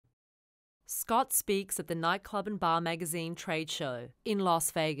Scott speaks at the Nightclub and Bar magazine trade show in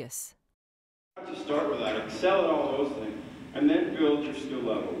Las Vegas. To start with that, excel at all those things, and then build your skill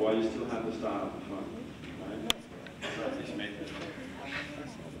level while you still have the style and fun. Right? So at least make that.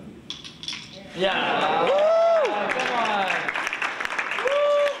 Yeah! Woo! Come on!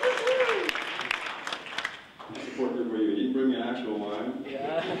 I support it for you. You didn't bring me an actual line.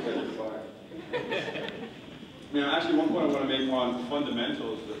 Yeah. You're fired. Now, actually, one point I want to make on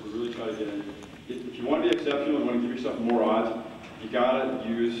fundamentals that we really try to get into. If you want to be exceptional and want to give yourself more odds, you gotta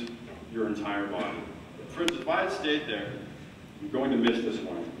use your entire body. For instance, if I had stayed there, I'm going to miss this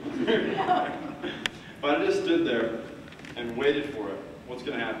one. If I just stood there and waited for it, what's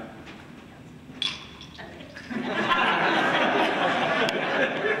going to happen?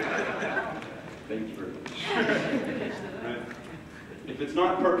 Thank you very much. Right? If it's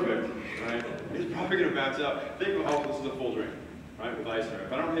not perfect, right, it's probably going to bounce out. Think of how this is a full drink, right, with ice there.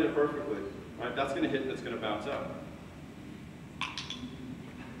 If I don't hit it perfectly, right, that's going to hit and it's going to bounce out.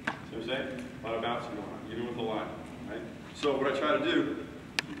 See what I'm saying? A lot of bouncing going on, even with the line, right? So what I try to do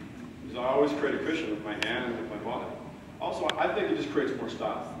is I always create a cushion with my hand and with my body. Also, I think it just creates more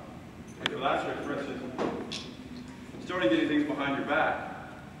style. Like for that trick, for instance, starting getting things behind your back.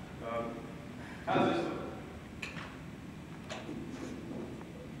 How's this look?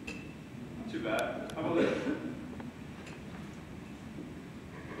 Not too bad. How about this?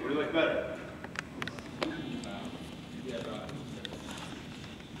 What do you like better? Yeah, right.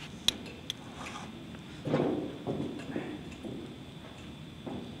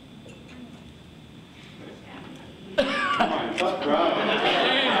 Come on, tough crowd.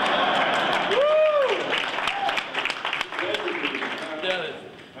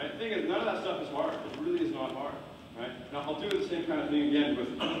 Right? The thing is, none of that stuff is hard. It really is not hard. Right? Now, I'll do the same kind of thing again with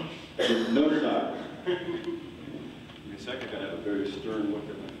no style. Give me a second, I gotta have a very stern look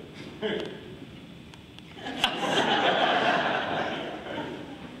at my face.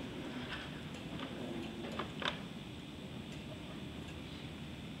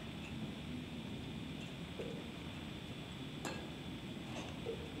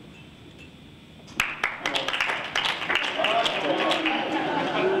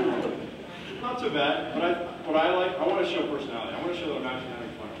 Not too bad, but what I like, I want to show personality. I want to show that I'm actually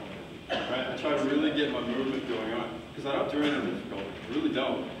having fun. Right? I try to really get my movement going on, because I don't do anything difficult. I really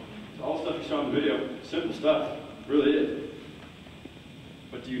don't. So all the stuff you saw in the video, simple stuff, really is.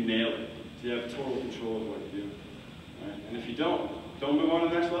 But do you nail it? Do you have total control of what you do? Right? And if you don't move on to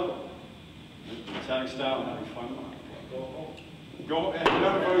the next level. It's having style and having fun. Go home. Go home. And you're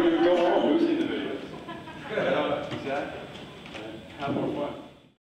not going to go home. Who's seen the videos? Exactly. Right? Have more fun.